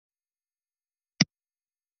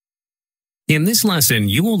In this lesson,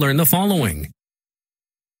 you will learn the following.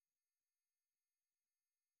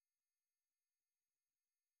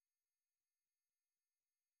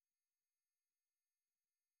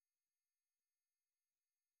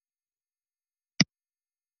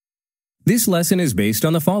 This lesson is based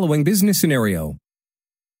on the following business scenario.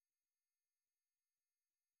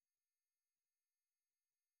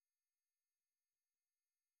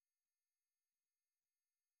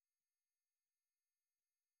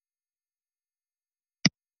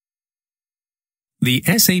 The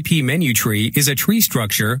SAP menu tree is a tree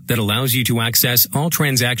structure that allows you to access all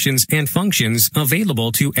transactions and functions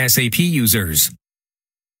available to SAP users.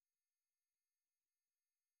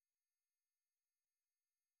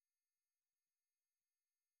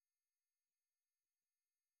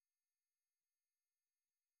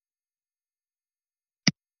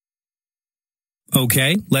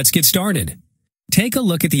 Okay, let's get started. Take a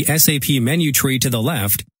look at the SAP menu tree to the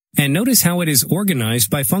left and notice how it is organized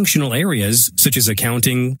by functional areas such as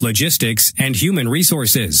accounting, logistics, and human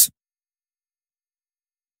resources.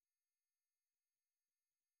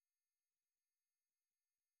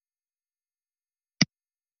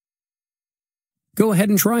 Go ahead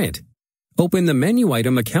and try it. Open the menu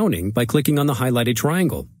item Accounting by clicking on the highlighted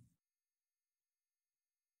triangle.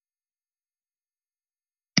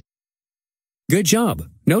 Good job!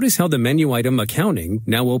 Notice how the menu item Accounting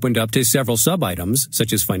now opened up to several sub-items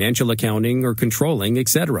such as Financial Accounting or Controlling,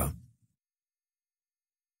 etc.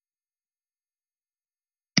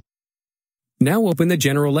 Now open the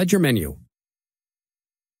General Ledger menu.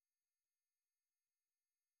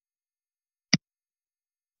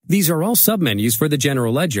 These are all sub-menus for the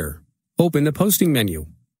General Ledger. Open the Posting menu.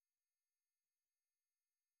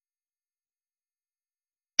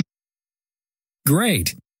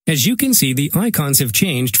 Great! As you can see, the icons have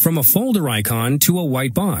changed from a folder icon to a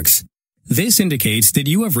white box. This indicates that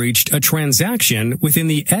you have reached a transaction within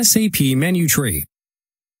the SAP menu tree.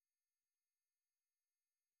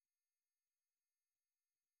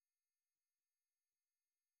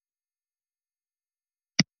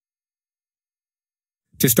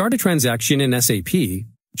 To start a transaction in SAP,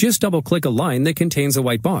 just double-click a line that contains a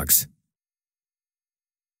white box.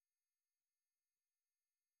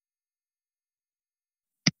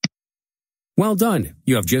 Well done!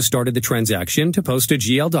 You have just started the transaction to post a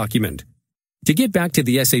GL document. To get back to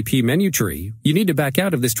the SAP menu tree, you need to back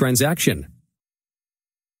out of this transaction.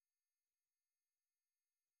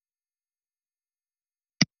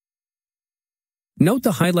 Note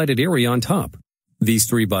the highlighted area on top. These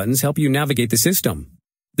three buttons help you navigate the system.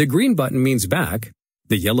 The green button means back,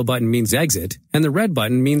 the yellow button means exit, and the red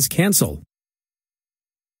button means cancel.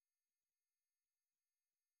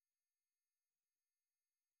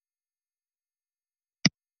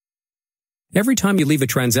 Every time you leave a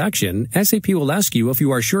transaction, SAP will ask you if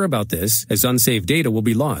you are sure about this, as unsaved data will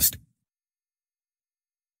be lost.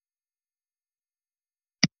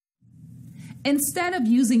 Instead of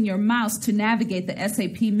using your mouse to navigate the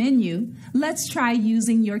SAP menu, let's try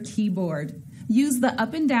using your keyboard. Use the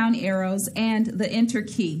up and down arrows and the Enter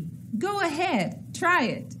key. Go ahead, try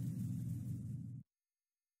it.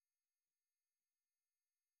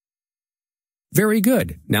 Very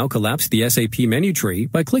good. Now collapse the SAP menu tree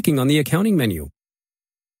by clicking on the Accounting menu.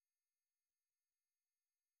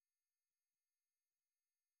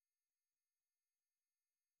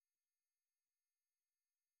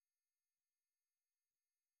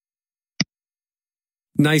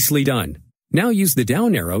 Nicely done. Now use the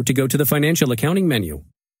down arrow to go to the Financial Accounting menu.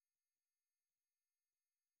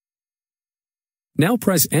 Now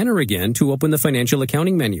press Enter again to open the Financial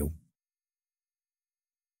Accounting menu.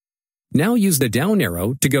 Now use the down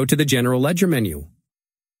arrow to go to the General Ledger menu.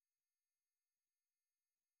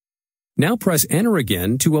 Now press Enter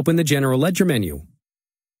again to open the General Ledger menu.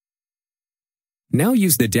 Now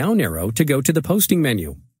use the down arrow to go to the Posting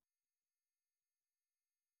menu.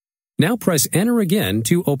 Now press Enter again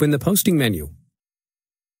to open the Posting menu.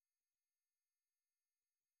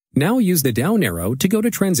 Now use the down arrow to go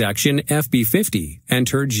to Transaction FB50,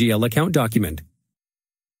 Enter GL Account Document.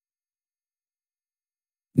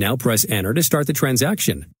 Now press Enter to start the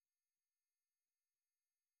transaction.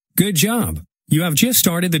 Good job! You have just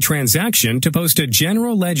started the transaction to post a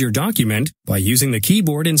General Ledger document by using the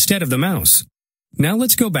keyboard instead of the mouse. Now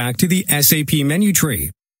let's go back to the SAP menu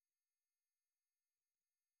tree.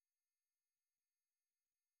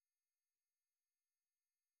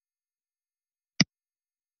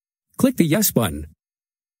 Click the Yes button.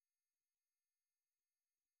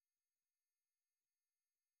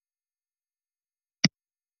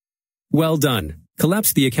 Well done.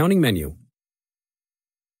 Collapse the Accounting menu.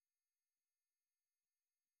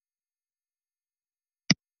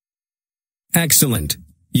 Excellent.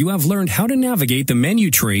 You have learned how to navigate the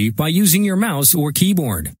menu tree by using your mouse or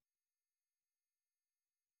keyboard.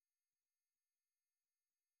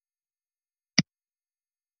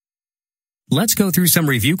 Let's go through some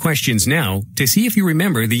review questions now to see if you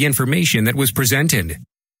remember the information that was presented.